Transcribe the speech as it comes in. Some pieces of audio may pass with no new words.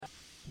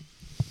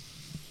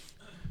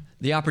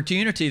The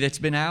opportunity that's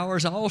been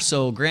ours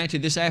also,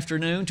 granted this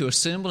afternoon to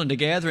assemble and to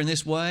gather in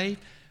this way,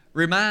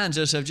 reminds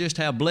us of just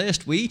how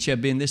blessed we each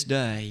have been this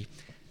day.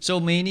 So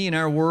many in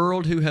our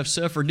world who have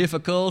suffered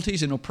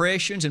difficulties and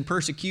oppressions and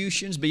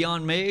persecutions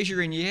beyond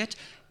measure, and yet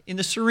in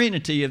the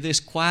serenity of this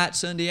quiet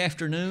Sunday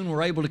afternoon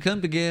we're able to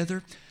come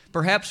together,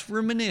 perhaps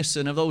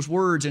reminiscent of those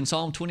words in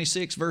Psalm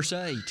 26 verse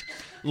 8.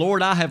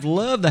 Lord, I have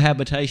loved the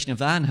habitation of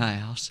thine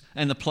house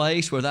and the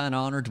place where thine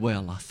honor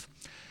dwelleth.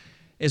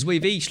 As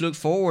we've each looked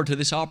forward to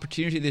this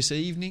opportunity this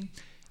evening,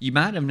 you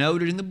might have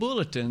noted in the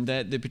bulletin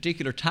that the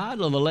particular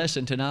title of the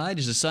lesson tonight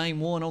is the same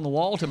one on the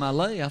wall to my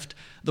left,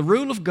 The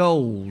Rule of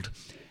Gold.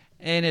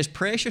 And as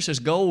precious as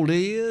gold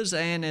is,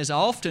 and as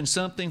often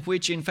something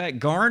which in fact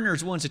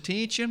garners one's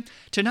attention,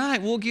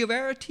 tonight we'll give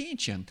our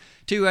attention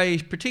to a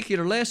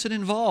particular lesson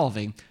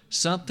involving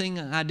something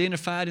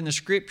identified in the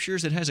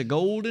Scriptures that has a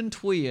golden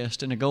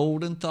twist and a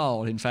golden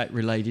thought, in fact,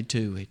 related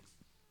to it.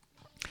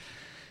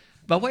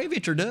 By way of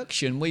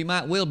introduction, we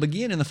might well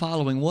begin in the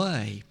following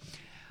way.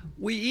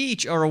 We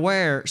each are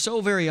aware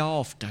so very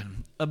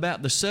often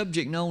about the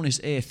subject known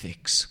as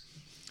ethics.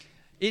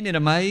 Isn't it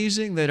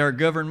amazing that our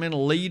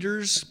governmental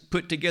leaders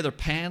put together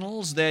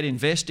panels that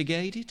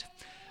investigate it?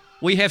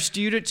 We have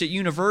students at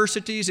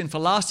universities and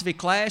philosophy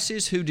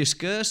classes who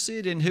discuss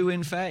it and who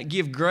in fact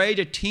give great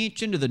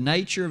attention to the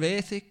nature of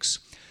ethics.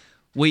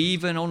 We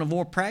even on a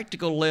more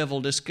practical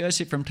level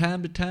discuss it from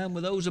time to time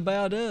with those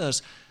about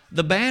us.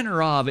 The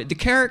banner of it, the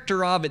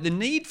character of it, the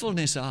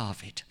needfulness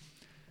of it.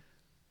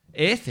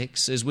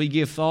 Ethics, as we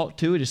give thought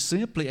to it, is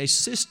simply a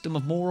system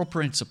of moral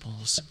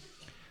principles.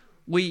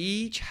 We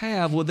each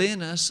have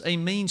within us a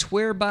means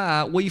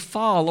whereby we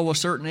follow a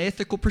certain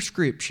ethical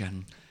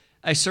prescription,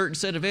 a certain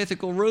set of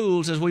ethical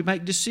rules as we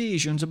make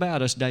decisions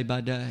about us day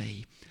by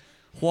day.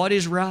 What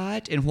is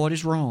right and what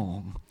is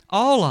wrong.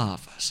 All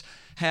of us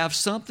have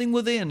something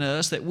within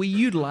us that we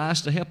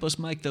utilize to help us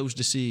make those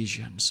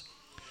decisions.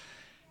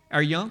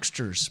 Our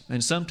youngsters,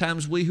 and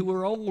sometimes we who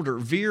are older,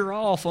 veer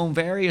off on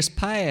various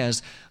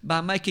paths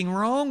by making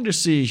wrong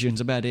decisions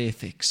about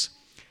ethics.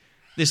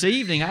 This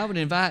evening, I would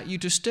invite you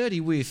to study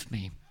with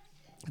me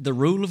the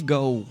rule of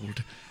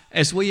gold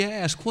as we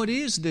ask, what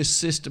is this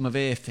system of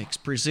ethics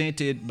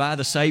presented by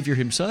the Savior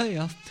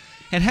Himself,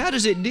 and how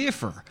does it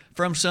differ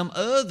from some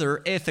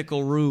other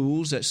ethical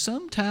rules that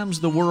sometimes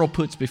the world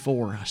puts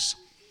before us?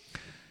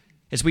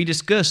 As we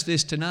discuss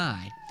this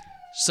tonight,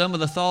 some of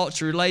the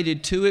thoughts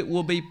related to it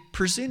will be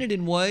presented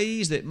in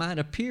ways that might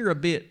appear a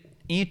bit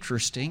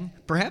interesting,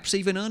 perhaps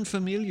even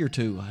unfamiliar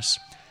to us.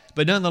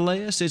 But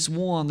nonetheless, it's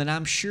one that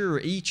I'm sure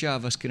each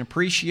of us can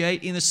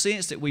appreciate in the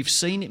sense that we've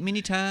seen it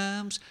many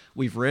times,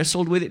 we've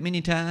wrestled with it many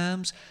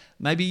times.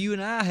 Maybe you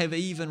and I have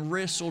even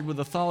wrestled with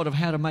the thought of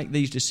how to make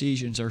these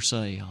decisions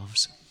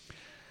ourselves.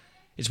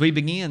 As we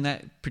begin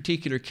that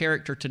particular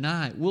character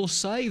tonight, we'll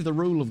save the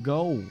rule of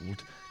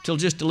gold till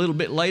just a little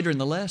bit later in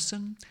the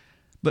lesson.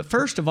 But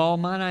first of all,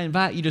 might I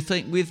invite you to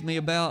think with me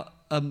about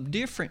a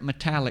different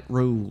metallic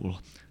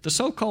rule, the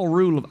so-called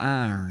rule of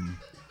iron.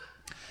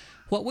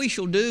 What we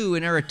shall do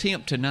in our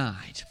attempt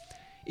tonight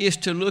is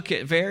to look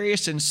at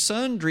various and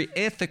sundry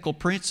ethical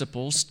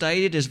principles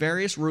stated as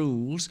various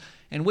rules,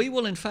 and we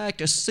will in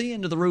fact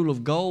ascend to the rule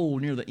of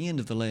gold near the end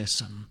of the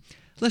lesson.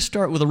 Let's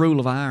start with the rule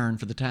of iron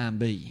for the time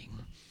being.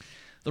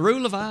 The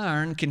rule of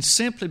iron can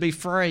simply be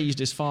phrased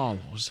as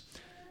follows: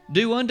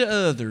 do unto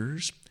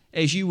others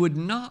as you would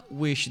not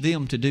wish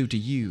them to do to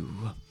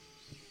you.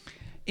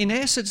 In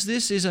essence,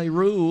 this is a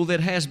rule that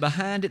has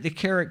behind it the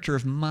character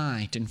of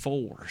might and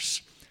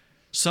force.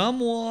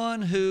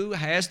 Someone who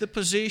has the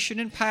position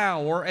and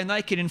power, and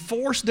they can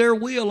enforce their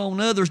will on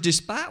others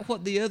despite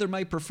what the other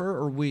may prefer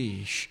or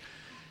wish.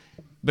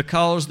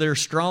 Because they're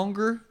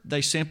stronger,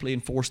 they simply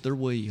enforce their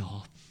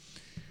will.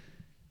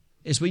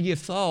 As we give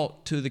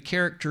thought to the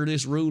character of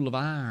this rule of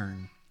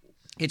iron,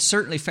 it's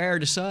certainly fair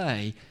to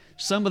say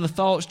some of the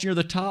thoughts near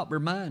the top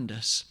remind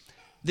us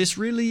this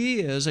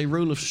really is a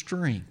rule of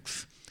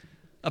strength.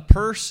 A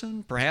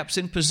person, perhaps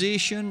in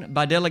position,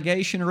 by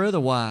delegation or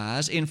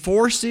otherwise,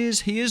 enforces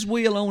his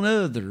will on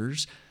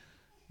others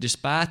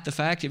despite the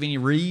fact of any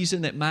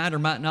reason that might or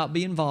might not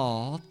be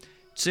involved,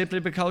 simply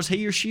because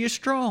he or she is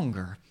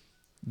stronger.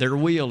 Their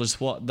will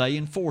is what they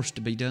enforce to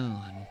be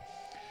done.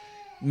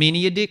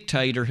 Many a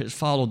dictator has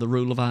followed the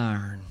rule of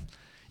iron.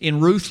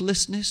 In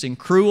ruthlessness and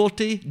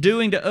cruelty,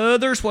 doing to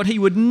others what he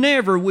would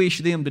never wish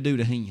them to do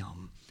to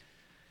him.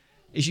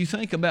 As you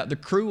think about the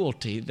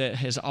cruelty that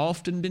has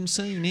often been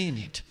seen in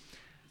it,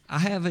 I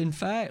have in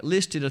fact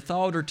listed a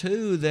thought or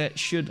two that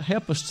should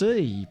help us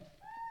see,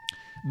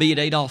 be it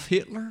Adolf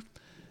Hitler,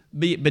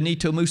 be it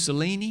Benito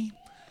Mussolini,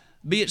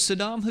 be it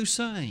Saddam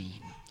Hussein,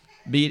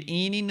 be it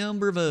any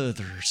number of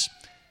others.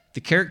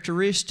 The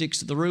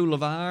characteristics of the rule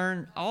of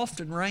iron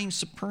often reign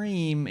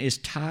supreme as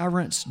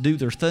tyrants do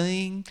their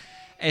thing,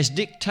 as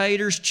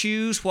dictators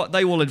choose what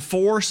they will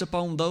enforce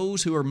upon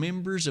those who are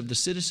members of the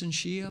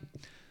citizenship.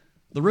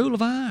 The rule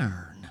of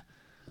iron.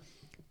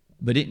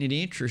 But isn't it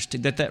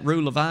interesting that that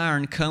rule of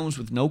iron comes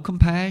with no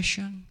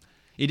compassion?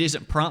 It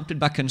isn't prompted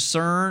by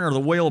concern or the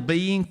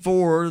well-being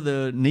for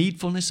the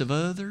needfulness of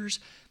others.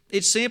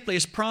 It simply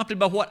is prompted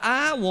by what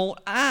I want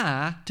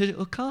I to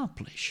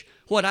accomplish,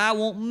 what I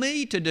want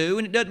me to do,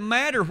 and it doesn't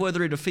matter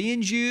whether it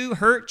offends you,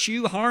 hurts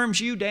you, harms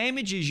you,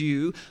 damages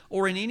you,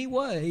 or in any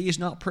way is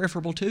not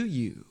preferable to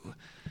you.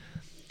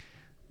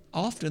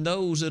 Often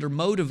those that are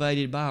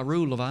motivated by a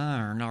rule of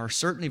iron are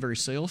certainly very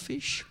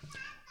selfish.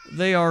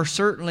 They are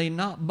certainly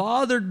not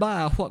bothered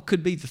by what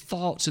could be the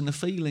thoughts and the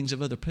feelings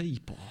of other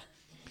people.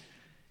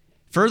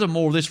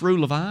 Furthermore, this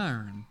rule of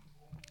iron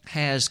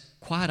has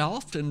quite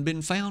often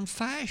been found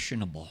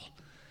fashionable.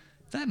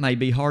 That may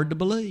be hard to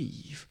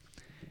believe.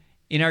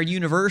 In our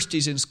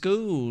universities and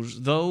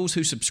schools, those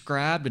who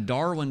subscribe to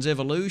Darwin's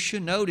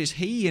evolution, notice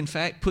he in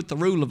fact put the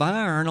rule of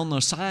iron on the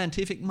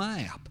scientific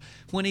map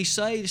when he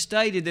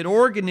stated that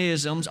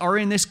organisms are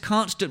in this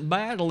constant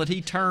battle that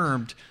he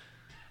termed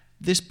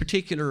this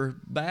particular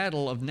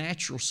battle of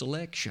natural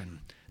selection.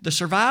 The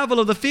survival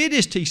of the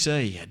fittest, he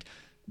said.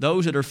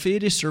 Those that are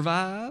fittest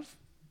survive.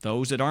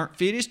 Those that aren't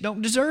fittest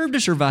don't deserve to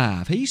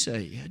survive, he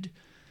said.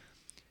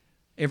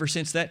 Ever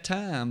since that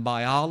time,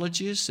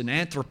 biologists and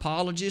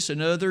anthropologists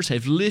and others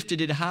have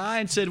lifted it high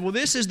and said, well,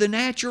 this is the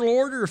natural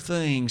order of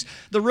things.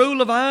 The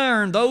rule of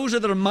iron, those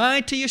that are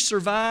mightiest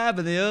survive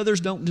and the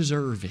others don't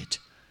deserve it.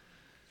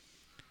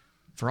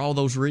 For all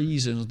those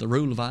reasons, the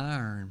rule of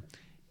iron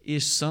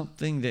is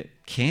something that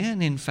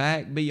can, in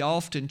fact, be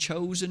often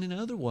chosen in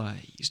other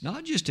ways,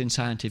 not just in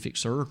scientific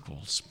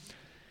circles.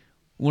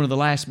 One of the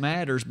last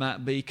matters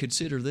might be,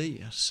 consider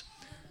this.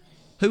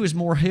 Who is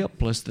more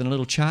helpless than a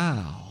little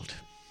child?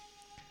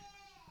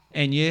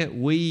 And yet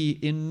we,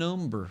 in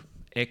number,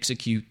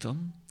 execute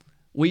them.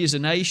 We as a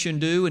nation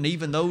do, and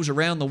even those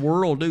around the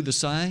world do the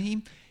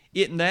same.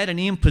 Isn't that an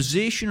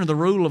imposition of the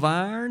rule of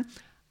iron?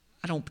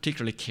 I don't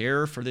particularly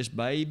care for this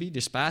baby,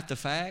 despite the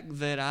fact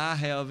that I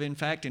have, in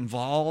fact,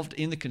 involved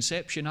in the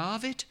conception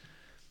of it.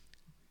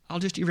 I'll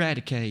just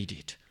eradicate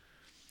it.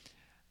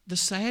 The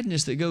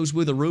sadness that goes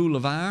with a rule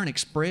of iron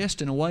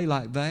expressed in a way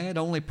like that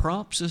only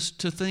prompts us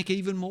to think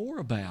even more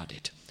about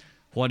it.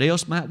 What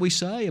else might we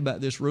say about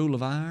this rule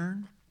of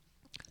iron?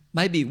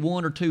 Maybe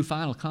one or two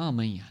final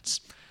comments.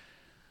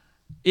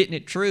 Isn't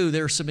it true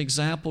there are some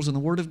examples in the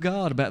Word of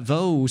God about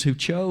those who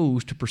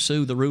chose to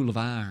pursue the rule of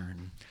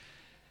iron?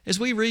 As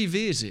we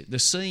revisit the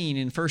scene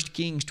in 1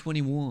 Kings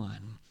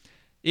 21,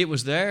 it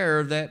was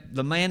there that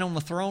the man on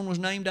the throne was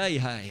named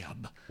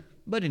Ahab.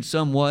 But in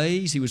some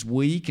ways he was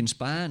weak and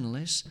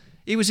spineless.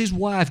 It was his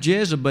wife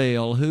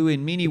Jezebel who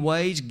in many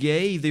ways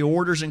gave the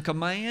orders and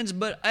commands,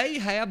 but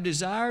Ahab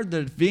desired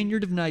the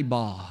vineyard of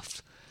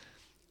Naboth.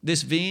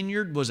 This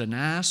vineyard was a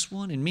nice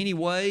one. In many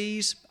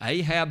ways,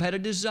 Ahab had a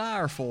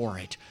desire for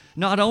it.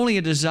 Not only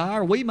a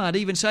desire, we might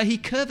even say he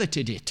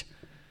coveted it.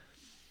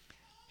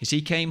 As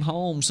he came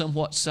home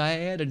somewhat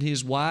sad and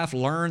his wife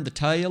learned the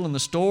tale and the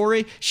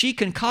story, she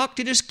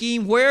concocted a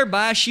scheme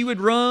whereby she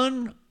would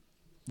run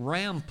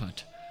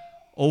rampant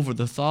over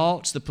the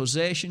thoughts, the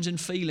possessions, and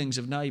feelings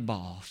of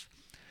Naboth.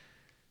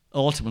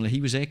 Ultimately,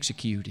 he was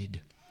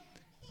executed,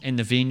 and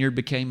the vineyard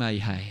became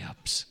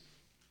Ahab's.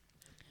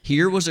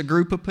 Here was a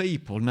group of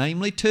people,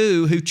 namely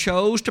two, who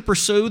chose to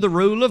pursue the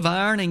rule of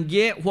iron and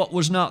get what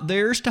was not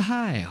theirs to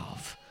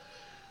have.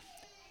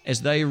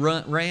 As they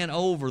ran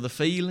over the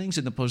feelings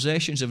and the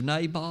possessions of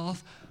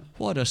Naboth,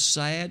 what a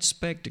sad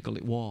spectacle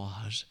it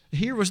was.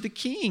 Here was the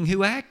king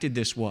who acted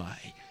this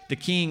way, the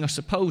king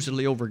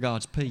supposedly over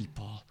God's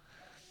people.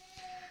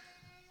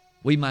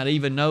 We might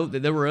even note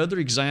that there were other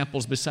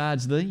examples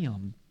besides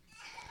them.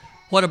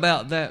 What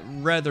about that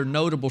rather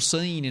notable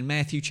scene in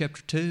Matthew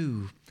chapter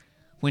 2,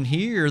 when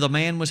here the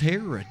man was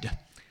Herod?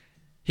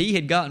 He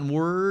had gotten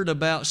word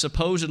about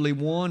supposedly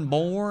one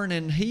born,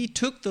 and he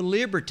took the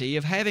liberty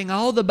of having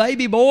all the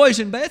baby boys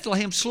in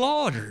Bethlehem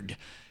slaughtered.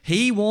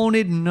 He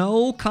wanted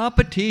no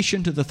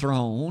competition to the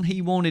throne.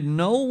 He wanted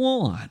no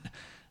one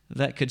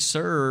that could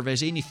serve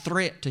as any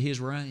threat to his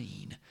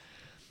reign.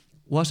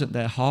 Wasn't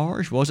that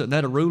harsh? Wasn't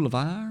that a rule of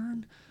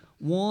iron?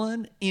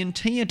 One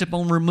intent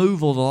upon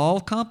removal of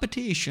all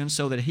competition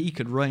so that he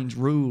could reign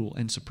rule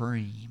and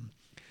supreme.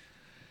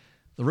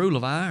 The rule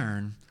of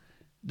iron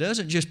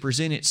doesn't just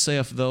present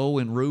itself, though,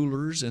 in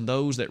rulers and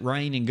those that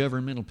reign in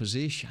governmental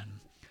position.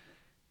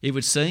 It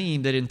would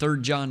seem that in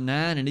 3 John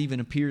 9 it even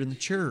appeared in the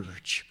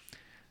church.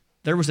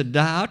 There was a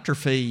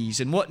Diotrephes,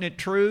 and wasn't it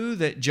true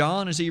that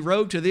John, as he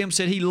wrote to them,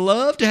 said he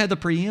loved to have the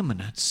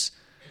preeminence?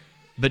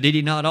 But did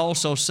he not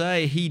also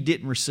say he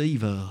didn't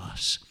receive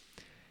us?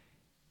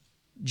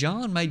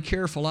 John made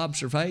careful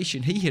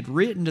observation. He had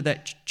written to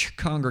that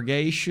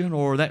congregation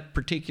or that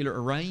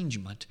particular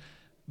arrangement,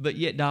 but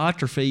yet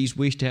Diotrephes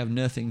wished to have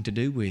nothing to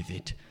do with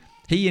it.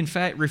 He, in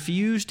fact,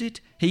 refused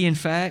it. He, in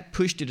fact,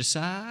 pushed it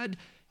aside.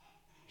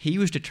 He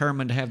was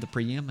determined to have the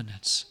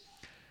preeminence.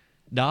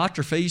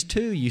 Diotrephes,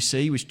 too, you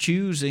see, was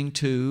choosing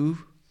to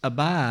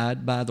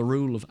abide by the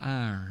rule of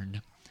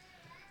iron.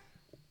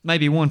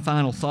 Maybe one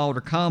final thought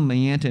or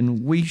comment,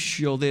 and we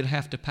shall then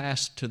have to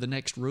pass to the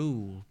next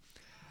rule.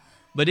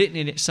 But isn't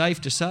it safe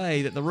to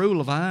say that the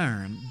rule of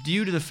iron,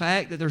 due to the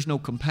fact that there's no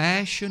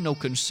compassion, no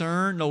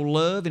concern, no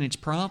love in its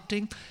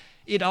prompting,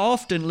 it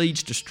often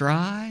leads to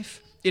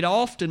strife, it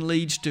often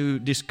leads to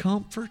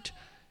discomfort.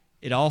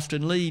 It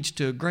often leads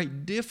to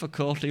great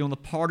difficulty on the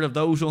part of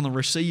those on the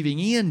receiving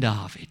end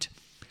of it.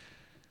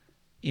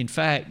 In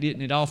fact,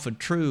 isn't it often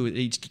true, it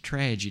leads to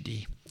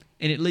tragedy,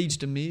 and it leads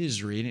to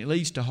misery, and it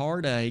leads to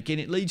heartache, and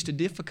it leads to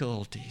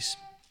difficulties.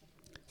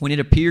 When it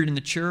appeared in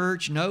the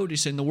church,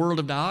 notice in the world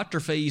of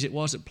Diotrephes, it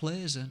wasn't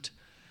pleasant.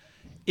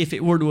 If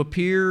it were to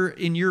appear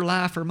in your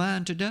life or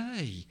mine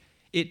today,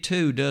 it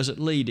too doesn't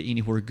lead to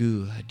anywhere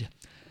good.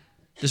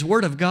 This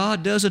Word of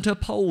God doesn't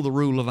uphold the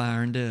rule of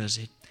iron, does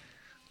it?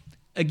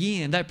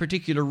 Again, that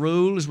particular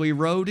rule, as we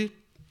wrote it,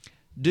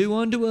 do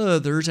unto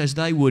others as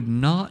they would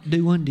not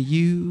do unto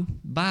you.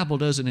 The Bible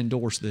doesn't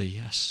endorse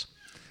this.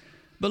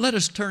 But let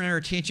us turn our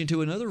attention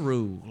to another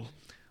rule,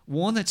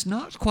 one that's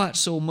not quite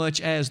so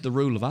much as the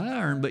rule of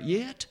iron, but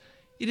yet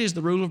it is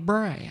the rule of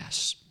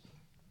brass.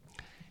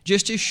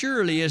 Just as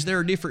surely as there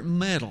are different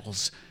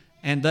metals,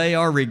 and they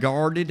are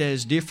regarded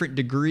as different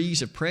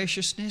degrees of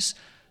preciousness,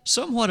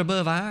 somewhat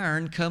above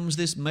iron comes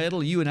this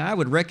metal you and I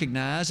would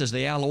recognize as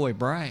the alloy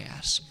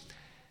brass.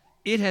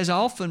 It has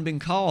often been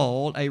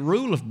called a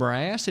rule of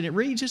brass, and it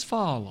reads as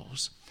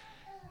follows: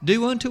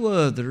 do unto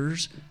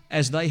others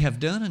as they have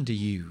done unto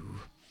you.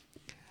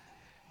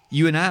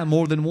 You and I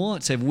more than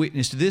once have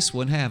witnessed this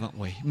one, haven't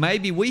we?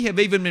 Maybe we have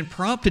even been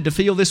prompted to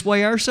feel this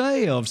way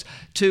ourselves,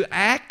 to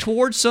act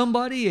towards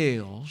somebody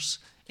else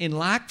in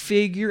like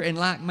figure and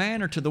like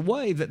manner to the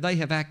way that they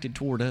have acted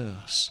toward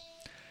us.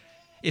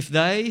 If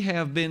they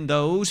have been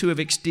those who have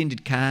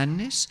extended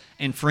kindness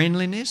and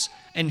friendliness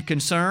and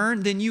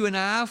concern, then you and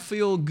I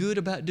feel good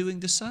about doing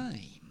the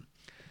same.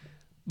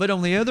 But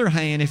on the other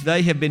hand, if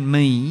they have been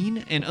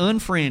mean and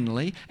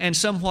unfriendly and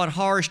somewhat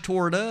harsh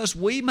toward us,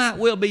 we might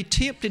well be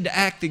tempted to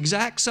act the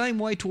exact same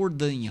way toward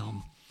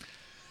them.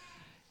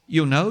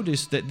 You'll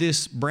notice that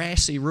this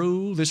brassy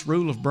rule, this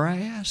rule of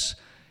brass,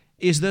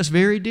 is thus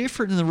very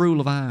different than the rule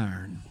of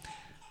iron.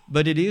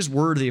 But it is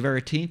worthy of our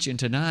attention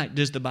tonight.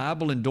 Does the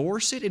Bible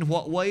endorse it? In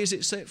what way is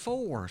it set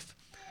forth?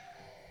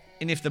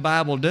 And if the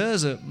Bible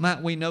doesn't,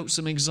 might we note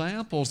some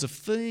examples of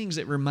things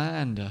that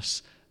remind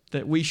us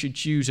that we should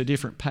choose a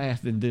different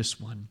path than this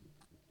one?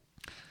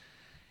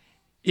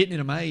 Isn't it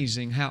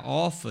amazing how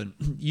often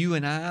you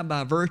and I,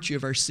 by virtue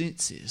of our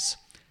senses,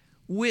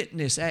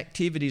 witness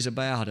activities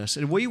about us,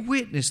 and we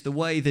witness the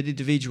way that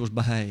individuals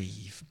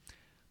behave?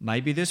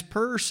 Maybe this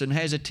person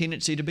has a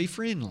tendency to be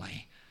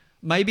friendly.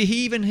 Maybe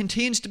he even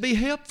intends to be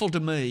helpful to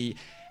me,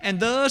 and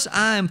thus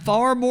I am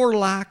far more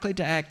likely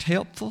to act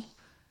helpful,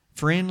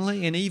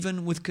 friendly, and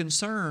even with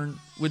concern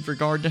with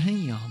regard to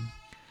him.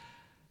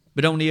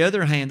 But on the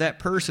other hand, that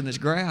person that's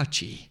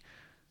grouchy,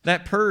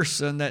 that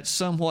person that's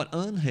somewhat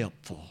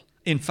unhelpful,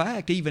 in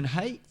fact, even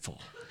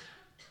hateful,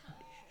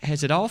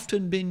 has it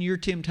often been your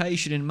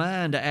temptation and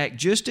mine to act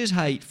just as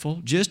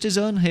hateful, just as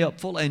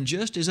unhelpful, and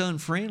just as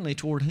unfriendly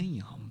toward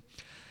him?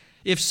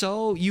 If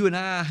so, you and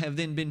I have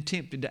then been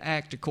tempted to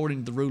act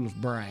according to the rule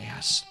of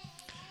brass.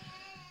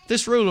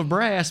 This rule of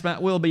brass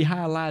might well be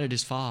highlighted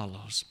as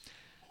follows.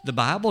 The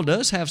Bible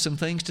does have some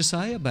things to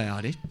say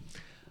about it.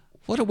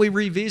 Why don't we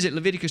revisit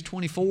Leviticus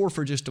 24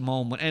 for just a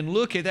moment and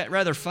look at that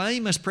rather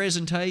famous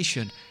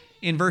presentation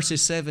in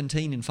verses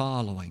 17 and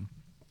following.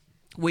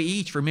 We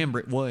each remember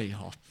it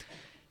well.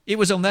 It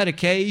was on that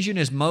occasion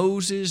as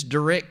Moses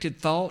directed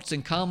thoughts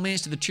and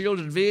comments to the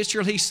children of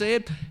Israel. He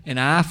said, an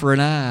eye for an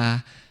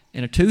eye,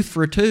 and a tooth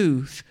for a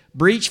tooth,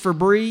 breach for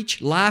breach,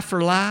 life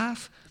for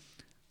life.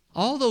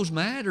 All those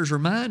matters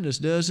remind us,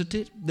 doesn't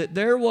it, that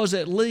there was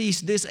at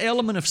least this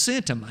element of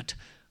sentiment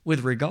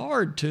with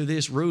regard to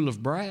this rule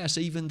of brass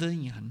even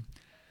then.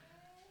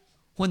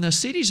 When the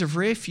cities of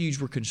refuge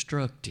were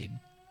constructed,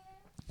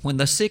 when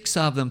the 6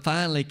 of them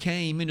finally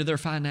came into their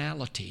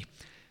finality,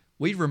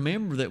 we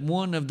remember that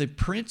one of the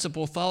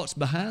principal thoughts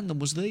behind them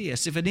was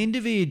this: if an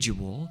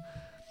individual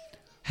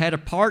had a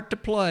part to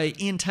play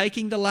in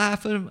taking the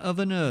life of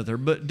another,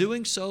 but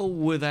doing so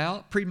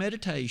without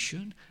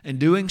premeditation and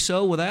doing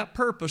so without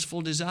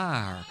purposeful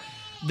desire,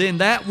 then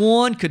that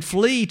one could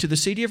flee to the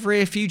city of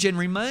refuge and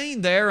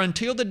remain there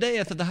until the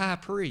death of the high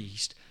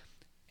priest.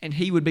 And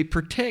he would be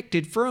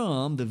protected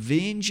from the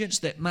vengeance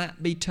that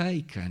might be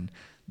taken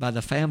by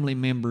the family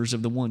members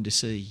of the one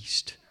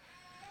deceased.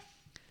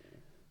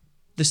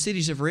 The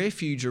cities of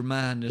refuge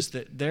remind us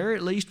that there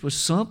at least was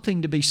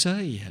something to be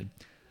said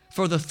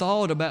for the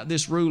thought about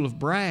this rule of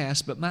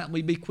brass, but might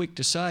we be quick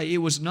to say, it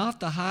was not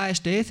the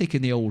highest ethic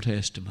in the Old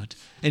Testament,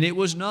 and it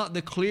was not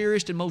the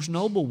clearest and most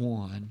noble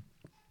one.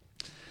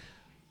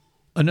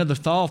 Another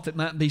thought that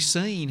might be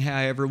seen,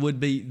 however,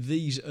 would be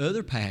these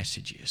other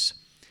passages,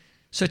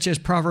 such as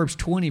Proverbs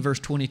 20, verse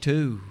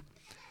 22.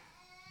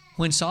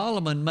 When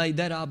Solomon made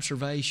that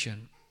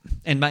observation,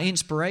 and by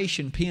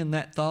inspiration penned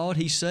that thought,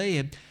 he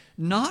said,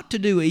 not to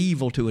do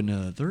evil to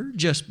another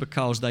just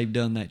because they've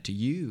done that to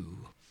you.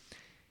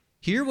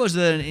 Here was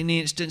an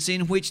instance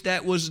in which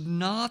that was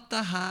not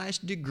the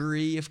highest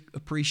degree of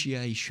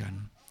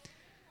appreciation.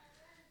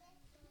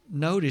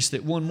 Notice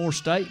that one more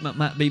statement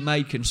might be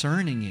made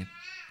concerning it.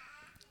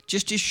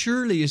 just as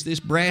surely as this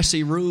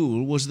brassy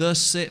rule was thus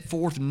set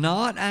forth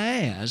not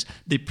as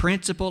the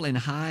principal and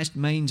highest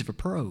means of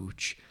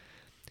approach,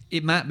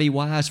 it might be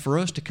wise for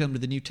us to come to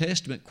the New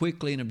Testament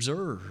quickly and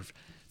observe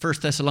 1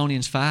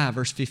 Thessalonians 5,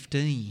 verse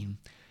 15.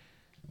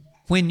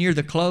 When near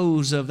the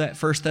close of that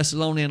 1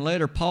 Thessalonian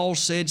letter, Paul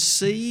said,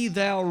 "See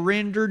thou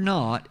render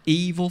not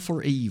evil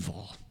for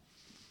evil."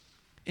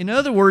 In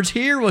other words,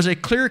 here was a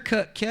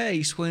clear-cut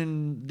case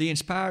when the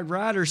inspired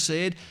writer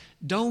said,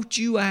 don't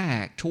you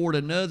act toward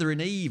another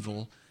in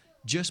evil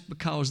just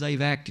because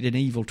they've acted in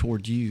evil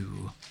toward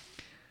you.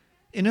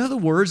 In other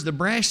words, the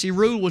brassy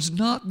rule was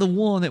not the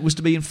one that was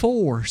to be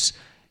enforced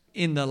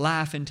in the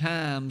life and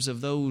times of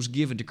those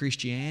given to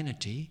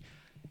Christianity.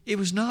 It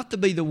was not to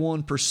be the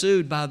one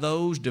pursued by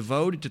those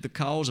devoted to the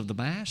cause of the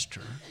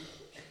Master.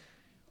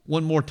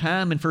 One more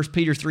time in 1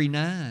 Peter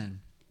 3:9,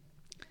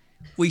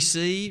 we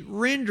see,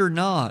 render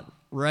not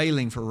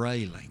railing for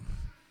railing.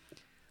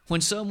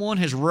 When someone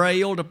has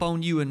railed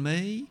upon you and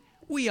me,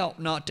 we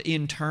ought not to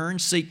in turn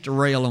seek to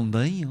rail on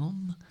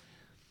them.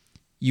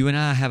 You and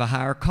I have a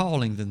higher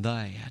calling than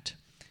that.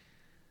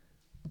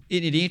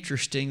 Isn't it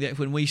interesting that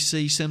when we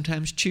see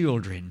sometimes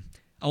children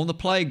on the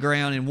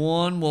playground and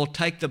one will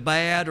take the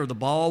bat or the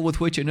ball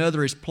with which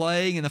another is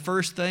playing, and the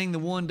first thing the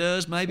one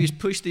does maybe is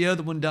push the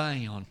other one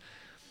down,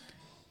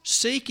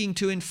 seeking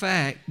to in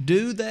fact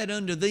do that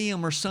unto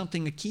them or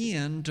something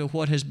akin to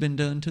what has been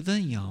done to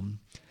them.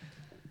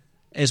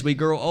 As we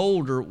grow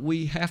older,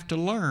 we have to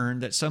learn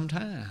that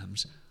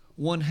sometimes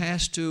one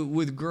has to,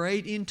 with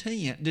great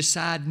intent,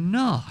 decide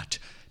not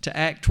to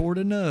act toward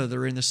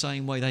another in the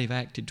same way they've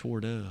acted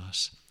toward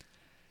us.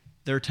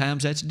 There are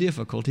times that's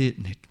difficult,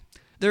 isn't it?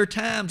 There are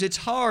times it's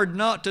hard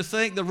not to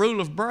think the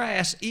rule of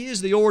brass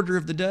is the order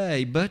of the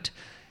day, but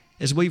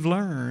as we've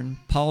learned,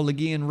 Paul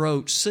again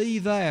wrote, "See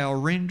thou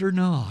render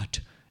not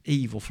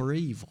evil for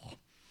evil."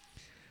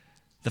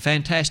 The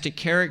fantastic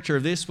character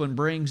of this one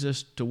brings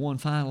us to one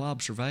final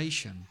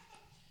observation.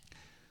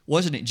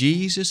 Wasn't it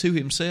Jesus who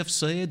himself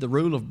said the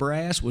rule of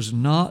brass was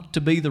not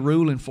to be the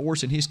rule in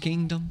force in his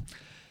kingdom?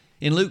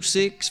 In Luke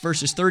 6,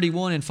 verses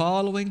 31 and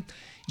following,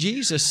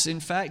 Jesus, in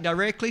fact,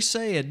 directly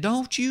said,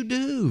 don't you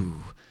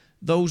do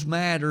those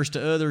matters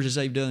to others as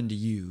they've done to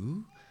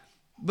you,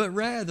 but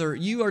rather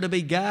you are to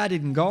be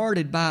guided and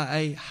guarded by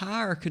a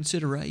higher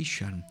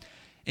consideration.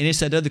 And it's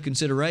that other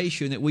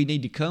consideration that we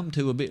need to come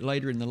to a bit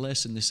later in the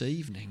lesson this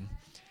evening.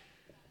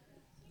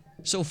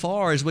 So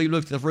far as we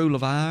look at the rule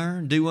of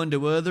iron, do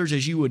unto others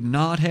as you would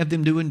not have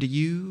them do unto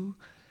you,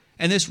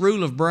 and this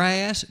rule of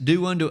brass,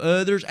 do unto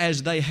others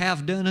as they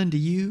have done unto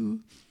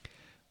you,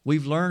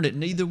 we've learned that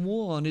neither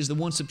one is the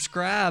one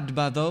subscribed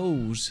by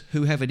those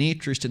who have an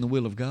interest in the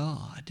will of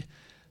God.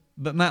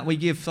 But might we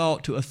give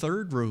thought to a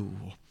third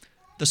rule,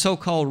 the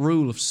so-called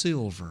rule of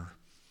silver.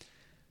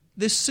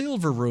 This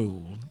silver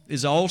rule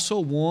is also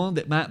one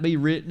that might be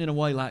written in a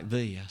way like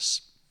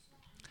this.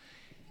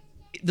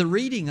 The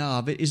reading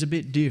of it is a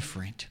bit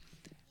different.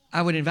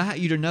 I would invite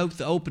you to note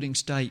the opening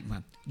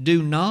statement.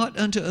 Do not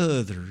unto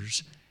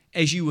others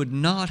as you would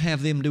not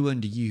have them do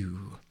unto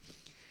you.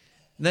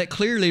 That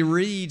clearly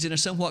reads in a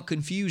somewhat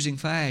confusing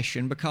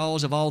fashion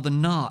because of all the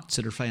knots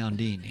that are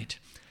found in it.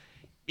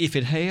 If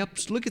it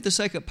helps, look at the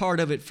second part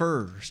of it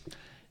first.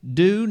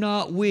 Do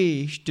not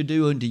wish to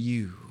do unto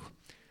you.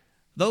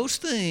 Those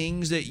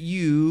things that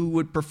you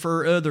would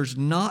prefer others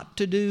not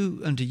to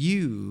do unto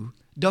you,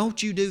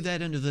 don't you do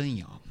that unto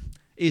them,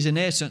 is in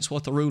essence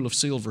what the rule of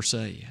silver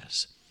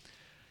says.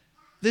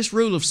 This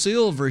rule of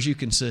silver, as you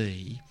can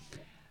see,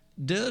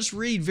 does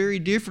read very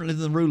differently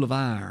than the rule of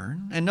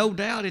iron, and no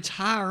doubt it's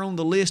higher on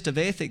the list of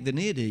ethic than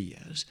it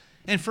is.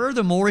 And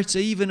furthermore, it's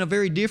even a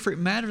very different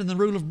matter than the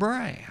rule of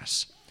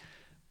brass.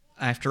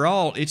 After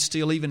all, it's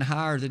still even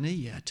higher than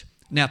it.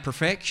 Now,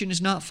 perfection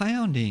is not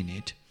found in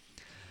it.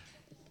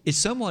 It's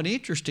somewhat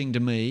interesting to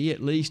me,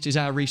 at least as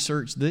I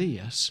research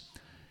this,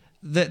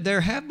 that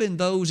there have been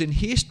those in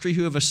history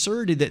who have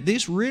asserted that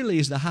this really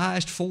is the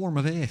highest form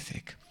of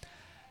ethic.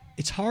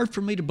 It's hard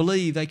for me to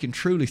believe they can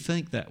truly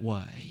think that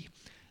way.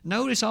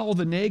 Notice all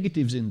the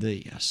negatives in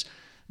this.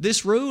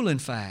 This rule, in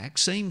fact,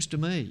 seems to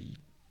me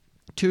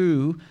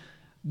to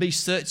be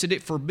such that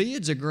it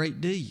forbids a great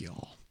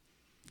deal,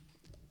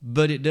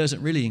 but it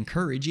doesn't really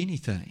encourage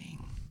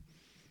anything.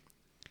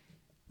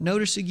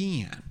 Notice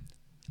again,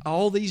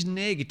 all these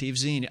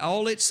negatives in it.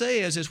 All it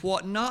says is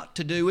what not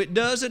to do. It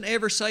doesn't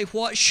ever say,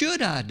 what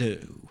should I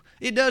do?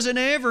 It doesn't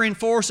ever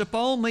enforce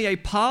upon me a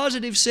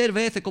positive set of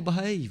ethical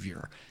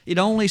behavior. It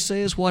only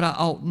says what I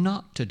ought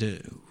not to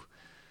do.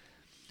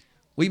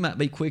 We might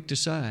be quick to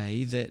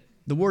say that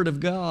the Word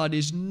of God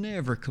is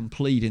never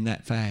complete in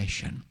that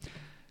fashion.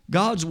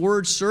 God's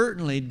Word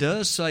certainly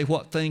does say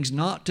what things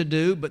not to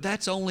do, but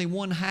that's only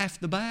one half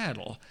the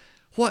battle.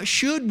 What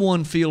should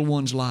one fill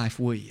one's life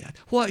with?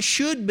 What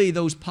should be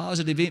those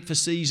positive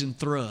emphases and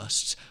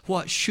thrusts?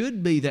 What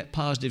should be that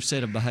positive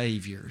set of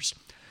behaviors?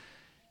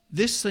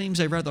 This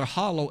seems a rather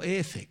hollow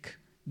ethic,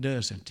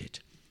 doesn't it?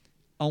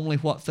 Only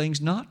what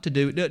things not to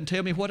do. It doesn't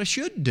tell me what I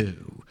should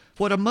do,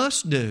 what I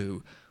must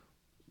do,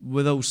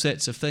 with those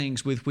sets of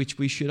things with which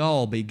we should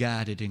all be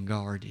guided and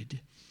guarded.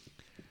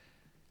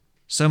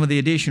 Some of the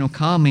additional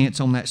comments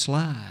on that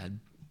slide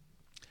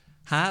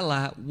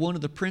highlight one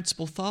of the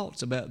principal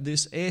thoughts about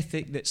this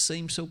ethic that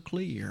seems so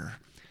clear.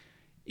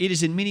 It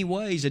is in many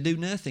ways a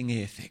do-nothing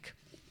ethic.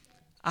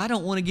 I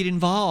don't want to get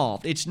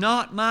involved. It's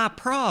not my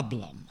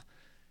problem.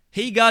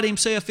 He got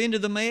himself into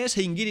the mess.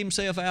 He can get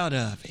himself out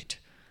of it.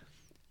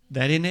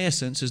 That, in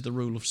essence, is the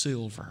rule of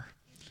silver.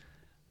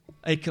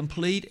 A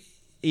complete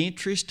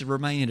interest to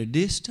remain at a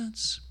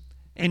distance,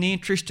 an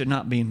interest to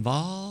not be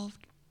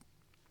involved,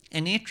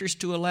 an interest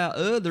to allow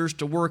others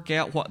to work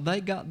out what they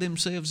got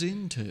themselves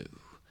into.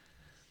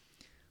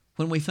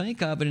 When we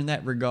think of it in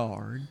that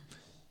regard,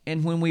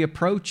 and when we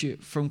approach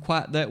it from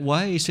quite that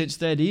way, since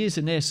that is,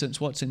 in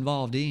essence, what's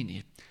involved in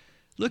it,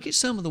 look at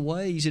some of the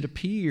ways it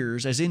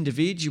appears as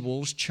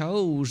individuals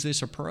chose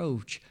this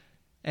approach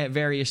at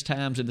various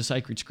times in the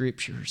sacred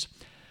Scriptures.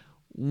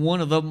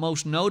 One of the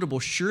most notable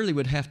surely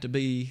would have to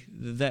be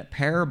that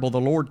parable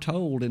the Lord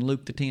told in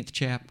Luke the 10th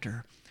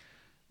chapter.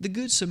 The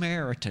Good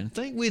Samaritan.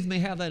 Think with me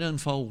how that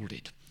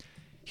unfolded.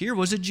 Here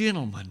was a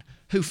gentleman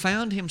who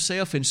found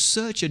himself in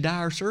such a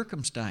dire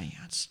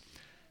circumstance.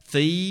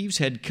 Thieves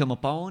had come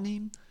upon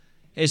him.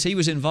 As he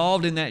was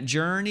involved in that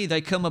journey,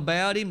 they come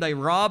about him, they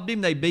robbed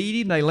him, they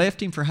beat him, they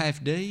left him for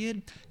half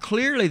dead.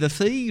 Clearly the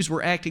thieves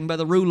were acting by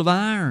the rule of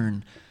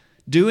iron,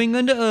 doing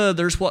unto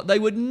others what they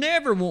would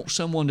never want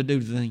someone to do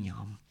to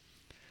them.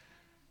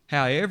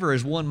 However,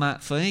 as one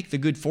might think the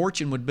good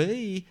fortune would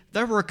be,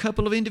 there were a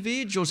couple of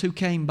individuals who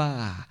came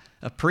by,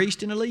 a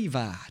priest and a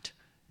Levite,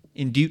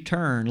 in due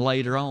turn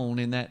later on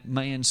in that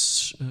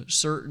man's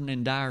certain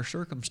and dire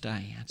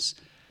circumstance.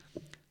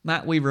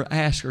 Might we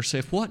ask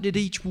ourselves, what did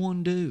each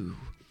one do?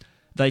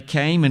 They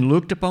came and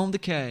looked upon the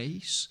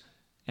case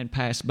and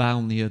passed by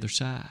on the other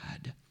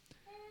side.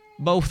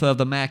 Both of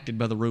them acted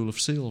by the rule of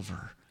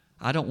silver.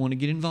 I don't want to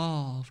get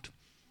involved.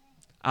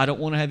 I don't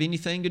want to have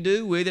anything to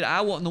do with it.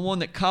 I wasn't the one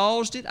that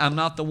caused it. I'm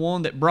not the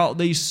one that brought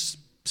these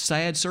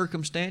sad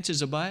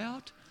circumstances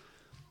about.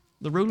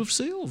 The rule of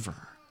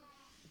silver.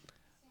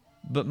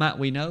 But might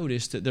we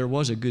notice that there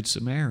was a good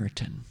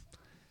Samaritan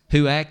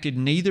who acted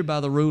neither by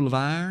the rule of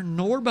iron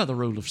nor by the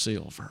rule of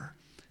silver.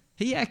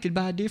 He acted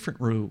by a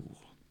different rule,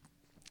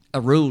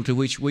 a rule to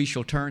which we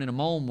shall turn in a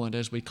moment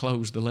as we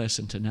close the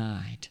lesson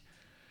tonight.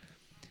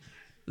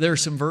 There are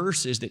some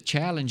verses that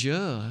challenge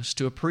us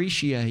to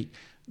appreciate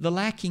the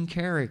lacking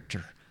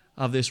character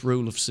of this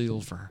rule of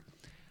silver.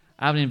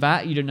 I would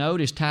invite you to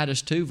notice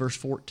Titus 2, verse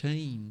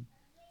 14.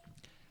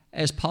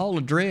 As Paul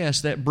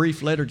addressed that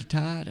brief letter to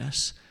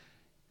Titus,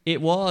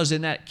 it was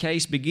in that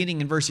case beginning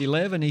in verse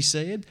 11, he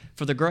said,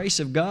 "For the grace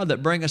of God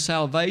that bringeth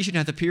salvation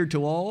hath appeared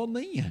to all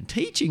men,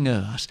 teaching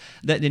us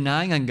that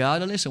denying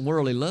ungodliness and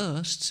worldly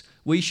lusts,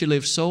 we should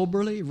live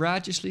soberly,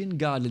 righteously, and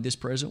godly in this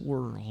present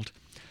world."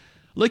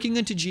 Looking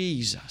unto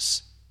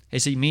Jesus,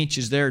 as he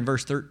mentions there in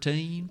verse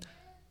 13,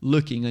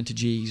 looking unto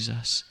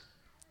Jesus.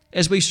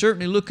 As we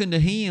certainly look unto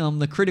Him,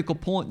 the critical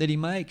point that He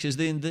makes is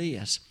then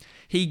this: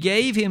 He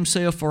gave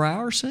Himself for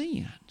our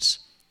sins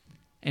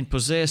and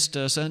possessed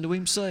us unto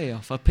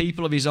Himself, a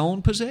people of His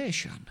own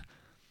possession.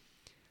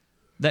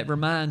 That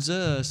reminds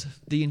us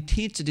the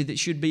intensity that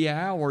should be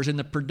ours in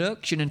the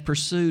production and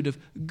pursuit of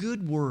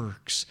good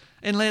works.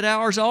 And let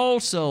ours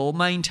also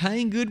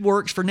maintain good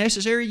works for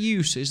necessary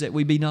uses, that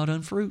we be not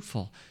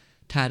unfruitful.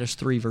 Titus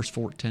 3, verse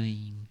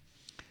 14.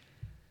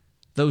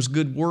 Those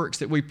good works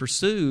that we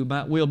pursue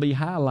might well be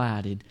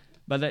highlighted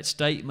by that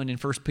statement in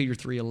 1 Peter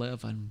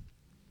 3:11.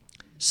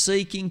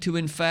 Seeking to,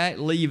 in fact,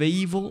 leave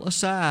evil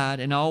aside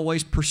and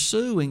always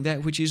pursuing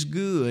that which is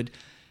good.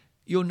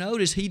 You'll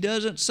notice he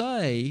doesn't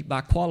say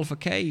by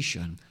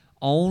qualification,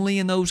 only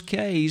in those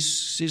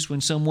cases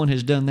when someone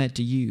has done that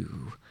to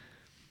you.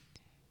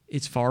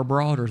 It's far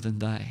broader than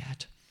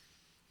that.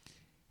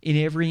 In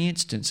every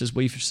instance, as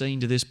we've seen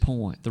to this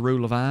point, the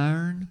rule of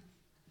iron,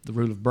 the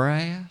rule of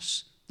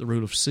brass, the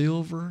rule of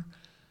silver,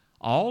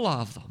 all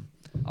of them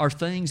are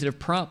things that have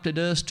prompted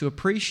us to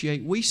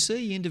appreciate. We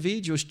see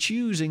individuals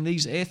choosing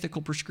these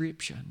ethical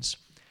prescriptions.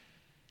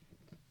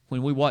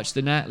 When we watch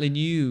the nightly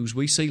news,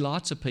 we see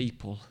lots of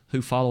people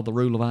who follow the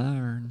rule of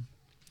iron.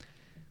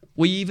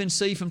 We even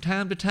see from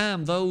time to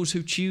time those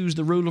who choose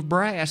the rule of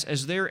brass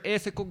as their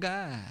ethical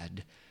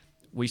guide.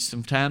 We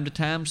from time to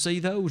time see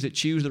those that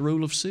choose the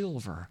rule of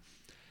silver.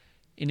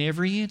 In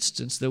every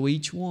instance, though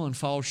each one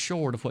falls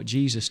short of what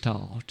Jesus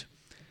taught.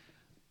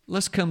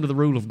 Let's come to the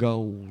rule of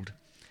gold.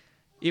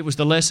 It was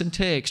the lesson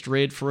text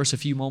read for us a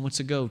few moments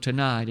ago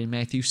tonight in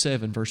Matthew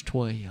 7, verse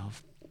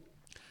 12.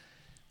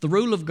 The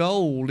rule of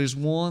gold is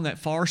one that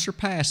far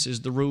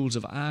surpasses the rules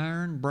of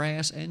iron,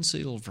 brass, and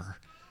silver.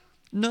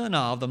 None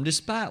of them,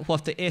 despite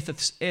what the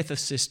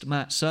ethicist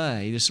might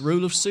say, this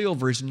rule of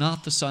silver is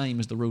not the same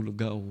as the rule of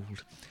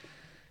gold.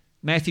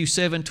 Matthew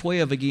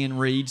 7:12 again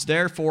reads,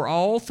 "Therefore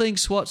all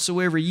things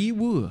whatsoever ye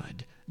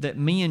would that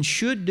men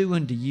should do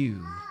unto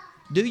you,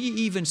 do ye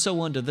even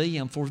so unto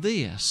them, for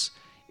this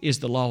is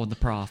the law and the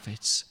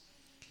prophets."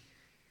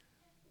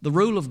 The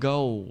rule of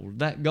gold,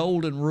 that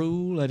golden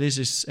rule, as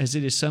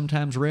it is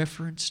sometimes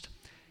referenced,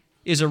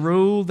 is a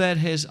rule that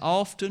has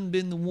often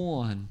been the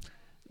one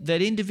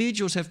that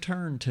individuals have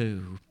turned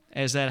to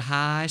as that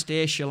highest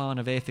echelon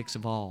of ethics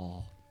of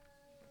all.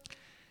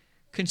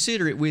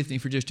 Consider it with me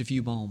for just a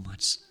few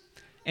moments.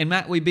 And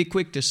might we be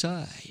quick to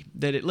say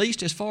that at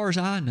least as far as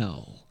I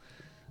know,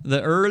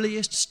 the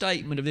earliest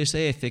statement of this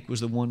ethic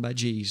was the one by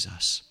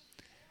Jesus.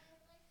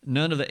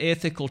 None of the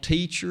ethical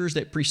teachers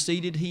that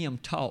preceded him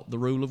taught the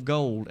rule of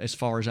gold as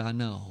far as I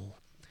know.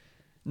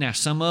 Now,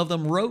 some of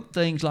them wrote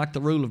things like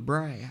the rule of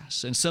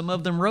brass, and some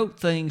of them wrote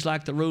things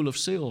like the rule of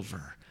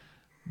silver.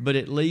 But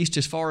at least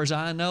as far as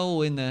I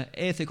know, in the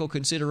ethical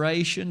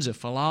considerations of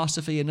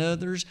philosophy and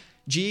others,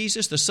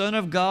 Jesus, the Son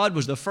of God,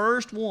 was the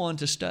first one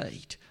to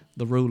state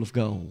the rule of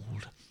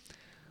gold.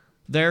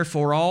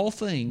 Therefore, all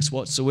things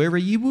whatsoever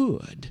ye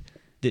would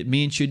that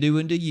men should do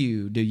unto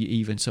you, do ye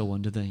even so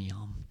unto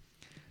them.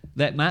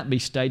 That might be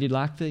stated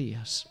like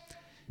this: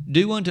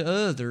 do unto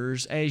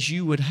others as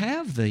you would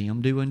have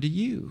them do unto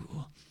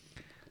you.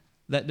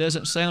 That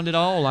doesn't sound at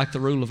all like the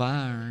rule of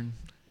iron,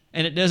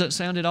 and it doesn't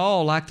sound at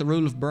all like the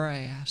rule of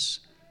brass,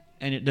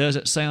 and it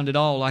doesn't sound at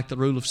all like the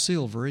rule of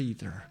silver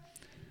either.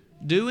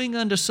 Doing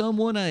unto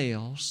someone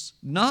else,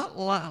 not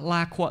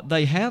like what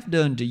they have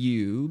done to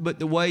you, but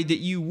the way that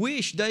you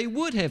wish they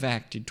would have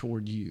acted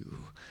toward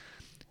you.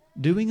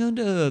 Doing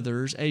unto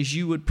others as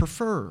you would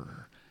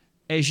prefer,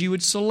 as you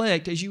would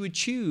select, as you would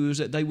choose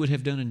that they would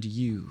have done unto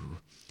you.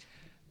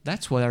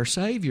 That's what our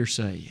Savior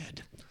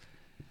said.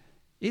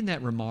 Isn't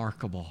that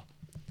remarkable?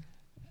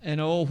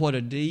 And oh, what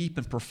a deep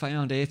and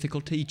profound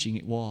ethical teaching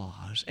it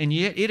was. And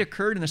yet it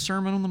occurred in the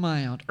Sermon on the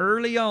Mount,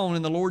 early on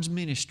in the Lord's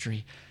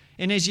ministry.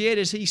 And as yet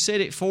as He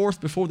set it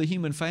forth before the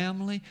human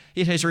family,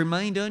 it has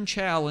remained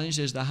unchallenged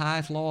as the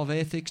highest law of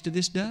ethics to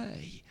this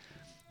day.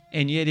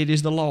 And yet it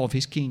is the law of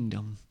His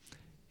kingdom.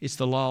 It's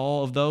the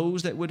law of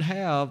those that would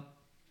have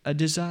a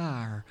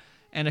desire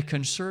and a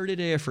concerted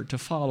effort to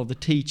follow the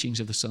teachings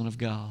of the Son of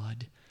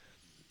God.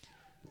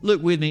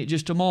 Look with me at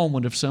just a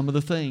moment of some of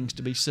the things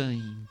to be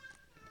seen.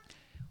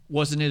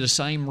 Wasn't it the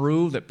same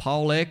rule that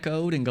Paul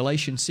echoed in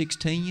Galatians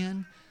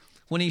 6:10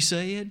 when he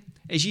said,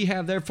 as ye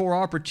have therefore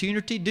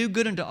opportunity, do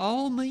good unto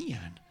all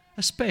men,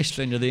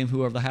 especially unto them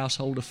who are of the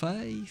household of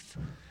faith?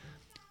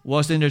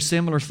 Wasn't it a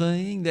similar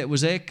thing that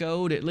was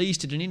echoed, at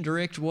least in an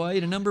indirect way,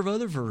 in a number of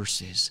other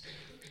verses,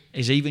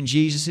 as even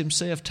Jesus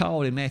Himself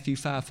taught in Matthew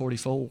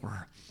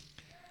 5:44?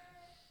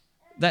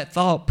 That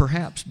thought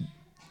perhaps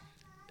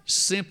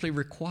simply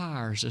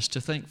requires us to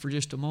think for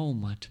just a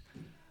moment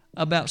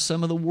about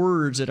some of the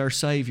words that our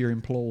Savior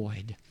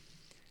employed.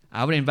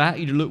 I would invite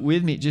you to look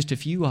with me at just a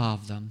few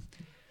of them.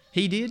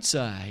 He did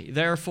say,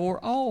 therefore,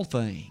 all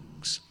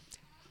things.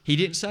 He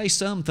didn't say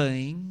some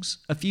things,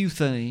 a few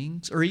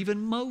things, or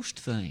even most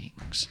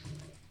things.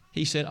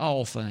 He said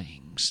all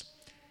things.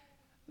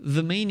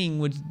 The meaning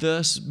would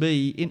thus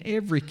be in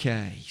every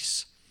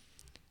case.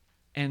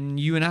 And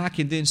you and I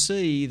can then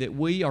see that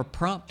we are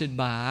prompted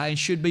by and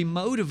should be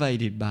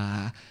motivated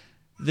by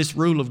this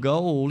rule of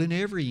gold in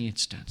every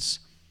instance.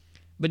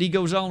 But he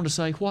goes on to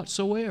say,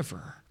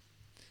 whatsoever.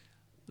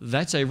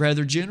 That's a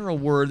rather general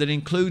word that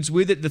includes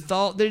with it the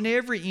thought that in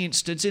every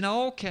instance, in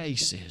all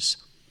cases,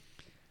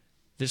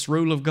 this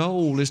rule of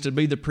gold is to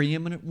be the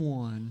preeminent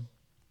one.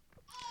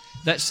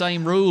 That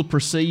same rule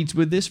proceeds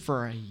with this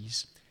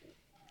phrase.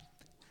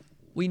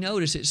 We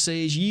notice it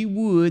says, ye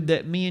would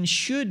that men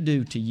should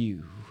do to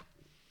you.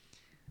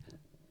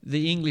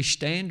 The English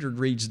Standard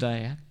reads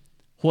that,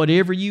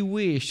 whatever you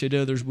wish that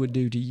others would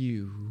do to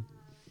you.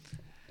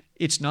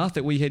 It's not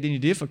that we had any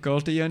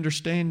difficulty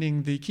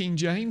understanding the King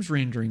James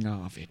rendering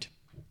of it,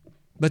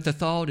 but the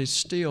thought is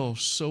still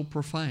so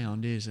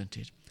profound, isn't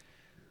it?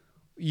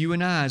 You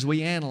and I, as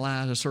we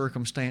analyze a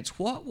circumstance,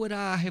 what would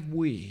I have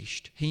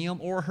wished him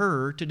or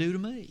her to do to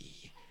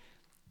me?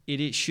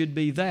 It should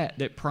be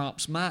that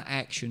prompts my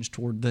actions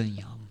toward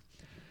them.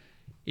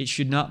 It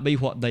should not be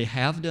what they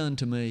have done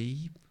to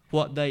me,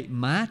 what they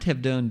might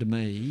have done to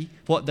me,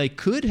 what they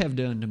could have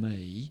done to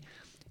me.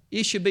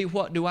 It should be,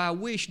 what do I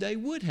wish they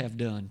would have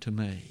done to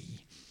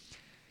me?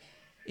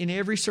 In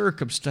every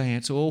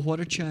circumstance, oh, what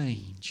a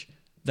change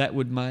that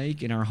would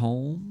make in our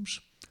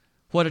homes.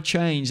 What a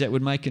change that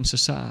would make in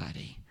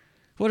society.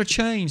 What a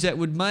change that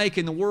would make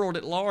in the world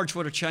at large.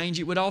 What a change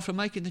it would also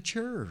make in the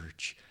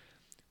church.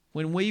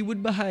 When we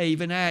would behave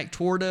and act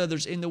toward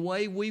others in the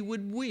way we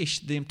would wish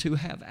them to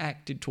have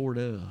acted toward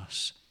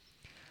us.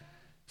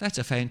 That's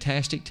a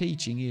fantastic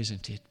teaching,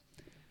 isn't it?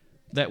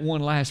 That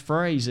one last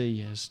phrase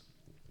is,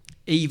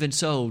 even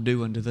so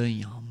do unto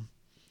them.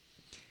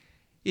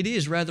 It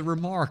is rather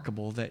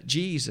remarkable that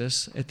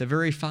Jesus, at the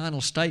very final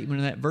statement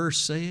of that verse,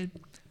 said,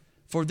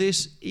 for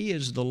this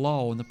is the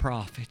law and the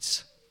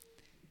prophets.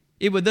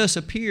 It would thus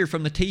appear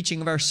from the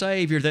teaching of our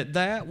Savior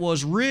that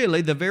was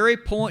really the very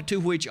point to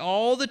which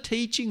all the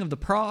teaching of the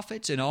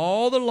prophets and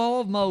all the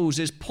law of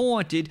Moses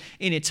pointed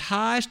in its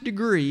highest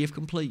degree of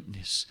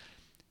completeness.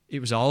 It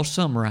was all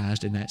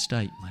summarized in that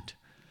statement.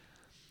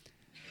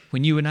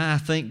 When you and I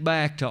think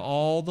back to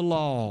all the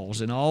laws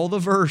and all the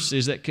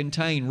verses that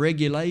contain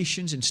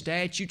regulations and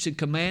statutes and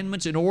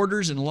commandments and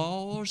orders and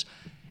laws,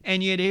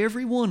 and yet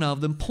every one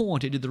of them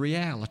pointed to the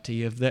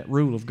reality of that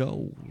rule of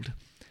gold.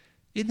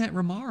 Isn't that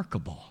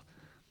remarkable?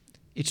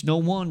 It's no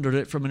wonder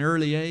that from an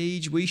early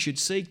age we should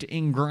seek to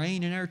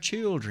ingrain in our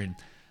children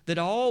that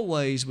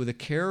always with a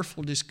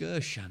careful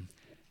discussion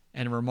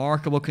and a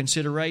remarkable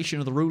consideration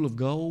of the rule of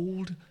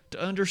gold,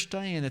 to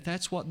understand that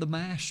that's what the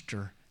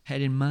Master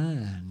had in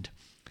mind.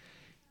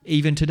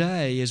 Even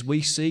today, as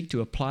we seek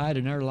to apply it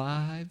in our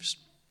lives,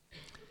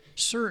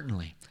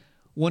 certainly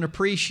one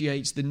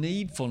appreciates the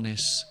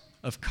needfulness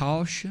of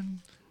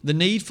caution, the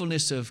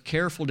needfulness of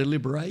careful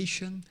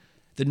deliberation,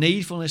 the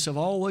needfulness of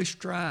always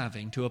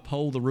striving to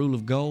uphold the rule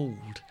of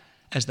gold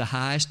as the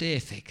highest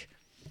ethic.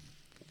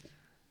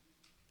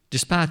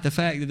 Despite the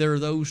fact that there are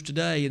those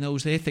today in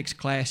those ethics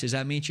classes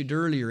I mentioned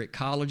earlier at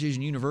colleges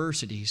and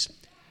universities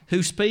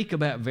who speak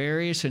about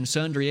various and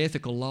sundry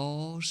ethical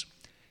laws,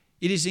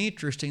 it is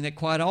interesting that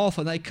quite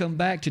often they come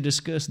back to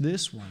discuss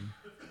this one.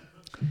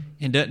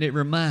 And doesn't it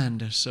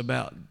remind us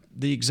about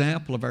the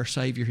example of our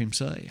Savior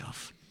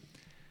Himself?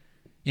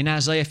 In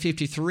Isaiah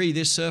 53,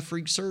 this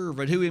suffering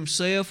servant who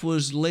himself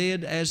was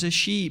led as a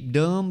sheep,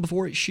 dumb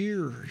before its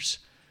shearers.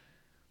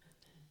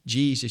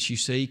 Jesus, you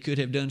see, could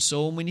have done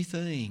so many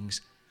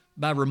things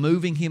by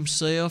removing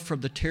Himself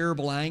from the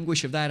terrible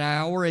anguish of that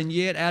hour, and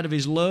yet out of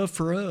His love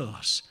for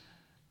us,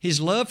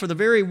 His love for the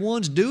very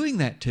ones doing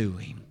that to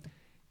Him,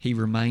 He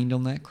remained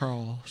on that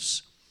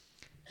cross.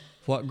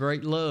 What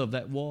great love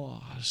that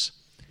was.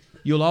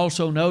 You'll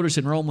also notice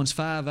in Romans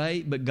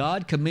 5:8, but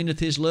God commendeth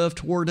His love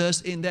toward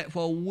us in that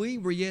while we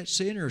were yet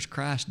sinners,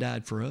 Christ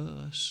died for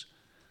us.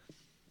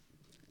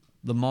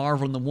 The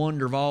marvel and the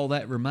wonder of all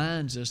that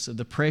reminds us of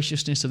the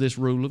preciousness of this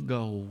rule of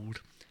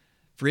gold.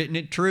 For isn't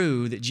it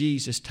true that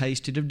Jesus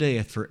tasted of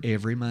death for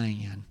every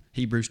man?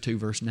 Hebrews 2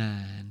 verse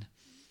 9.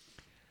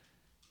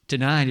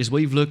 Tonight, as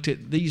we've looked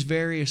at these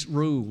various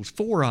rules,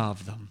 4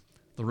 of them,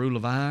 the rule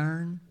of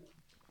iron,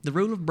 the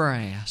rule of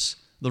brass,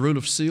 the rule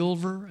of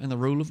silver, and the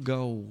rule of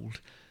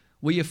gold,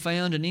 we have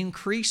found an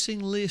increasing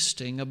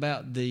listing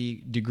about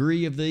the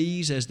degree of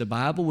these as the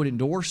Bible would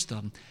endorse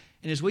them.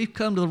 And as we've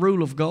come to the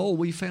rule of gold,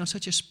 we've found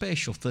such a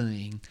special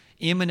thing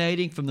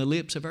emanating from the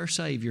lips of our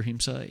Savior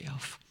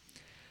Himself.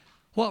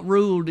 What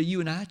rule do you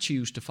and I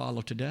choose to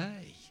follow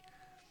today?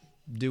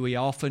 Do we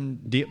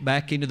often dip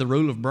back into the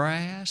rule of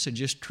brass and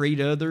just treat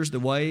others the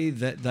way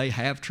that they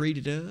have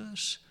treated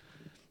us?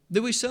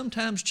 Do we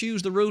sometimes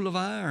choose the rule of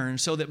iron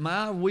so that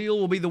my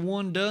will be the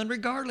one done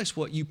regardless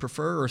what you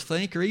prefer or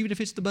think, or even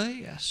if it's the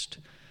best?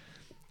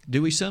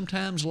 Do we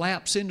sometimes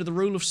lapse into the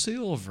rule of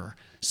silver,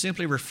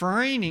 simply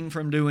refraining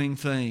from doing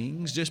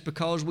things just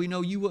because we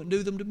know you wouldn't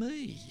do them to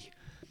me?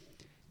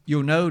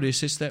 You'll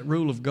notice it's that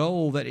rule of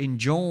gold that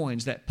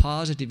enjoins that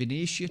positive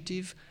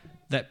initiative,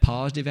 that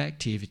positive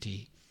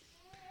activity.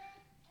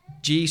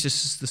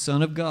 Jesus, the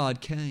Son of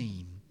God,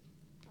 came,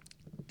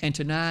 and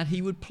tonight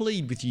He would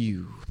plead with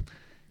you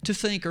to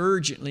think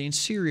urgently and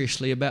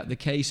seriously about the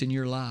case in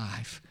your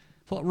life.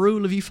 What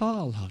rule have you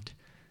followed?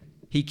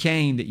 He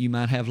came that you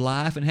might have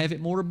life and have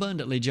it more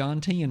abundantly, John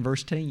 10,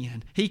 verse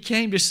 10. He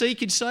came to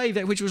seek and save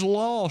that which was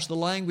lost, the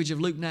language of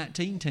Luke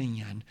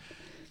 19:10.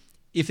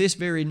 If this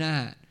very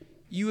night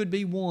you would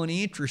be one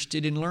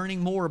interested in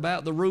learning more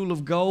about the rule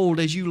of gold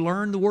as you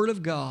learn the Word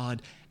of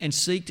God and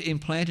seek to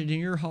implant it in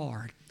your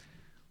heart,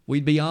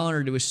 we'd be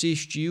honored to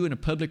assist you in a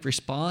public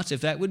response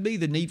if that would be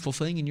the needful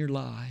thing in your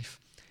life.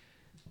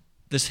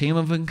 This hymn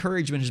of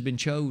encouragement has been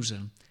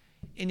chosen.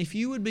 And if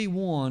you would be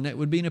one that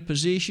would be in a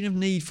position of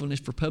needfulness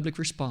for public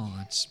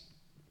response,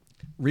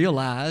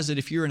 realize that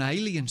if you're an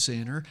alien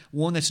sinner,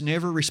 one that's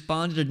never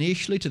responded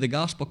initially to the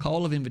gospel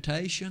call of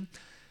invitation,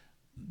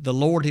 the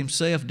Lord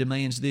Himself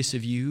demands this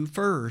of you.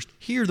 First,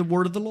 hear the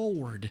word of the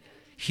Lord,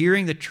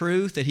 hearing the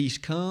truth that He's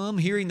come,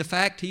 hearing the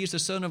fact He is the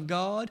Son of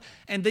God,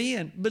 and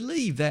then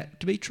believe that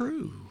to be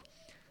true.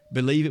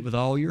 Believe it with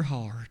all your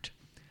heart.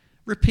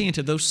 Repent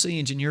of those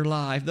sins in your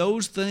life,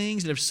 those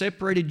things that have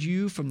separated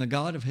you from the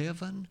God of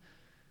heaven.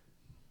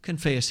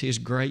 Confess His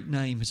great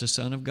name as the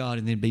Son of God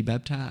and then be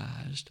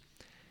baptized.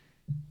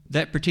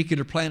 That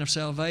particular plan of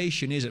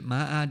salvation isn't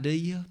my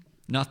idea,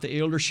 not the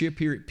eldership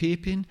here at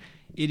Pippin.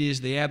 It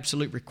is the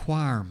absolute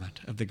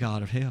requirement of the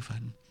God of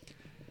heaven.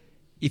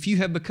 If you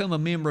have become a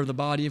member of the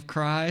body of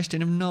Christ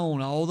and have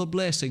known all the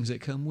blessings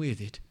that come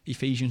with it,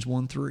 Ephesians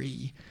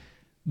 1:3,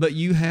 but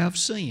you have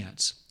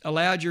since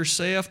allowed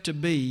yourself to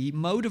be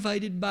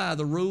motivated by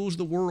the rules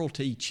the world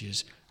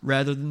teaches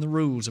rather than the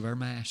rules of our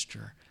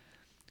Master,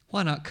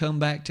 why not come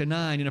back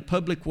tonight in a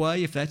public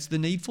way, if that's the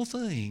needful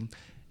thing,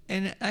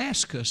 and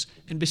ask us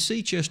and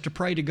beseech us to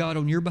pray to God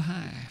on your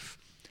behalf?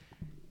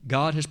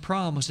 God has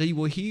promised He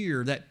will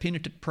hear that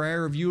penitent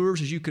prayer of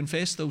yours as you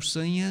confess those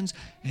sins,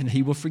 and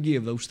He will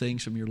forgive those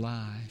things from your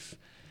life.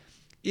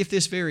 If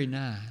this very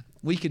night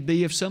we could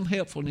be of some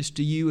helpfulness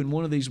to you in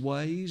one of these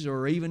ways,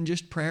 or even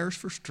just prayers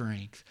for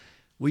strength,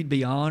 we'd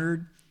be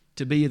honored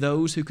to be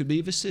those who could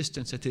be of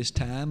assistance at this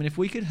time. And if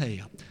we could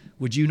help,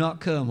 would you not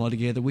come while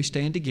together we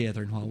stand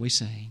together and while we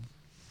sing?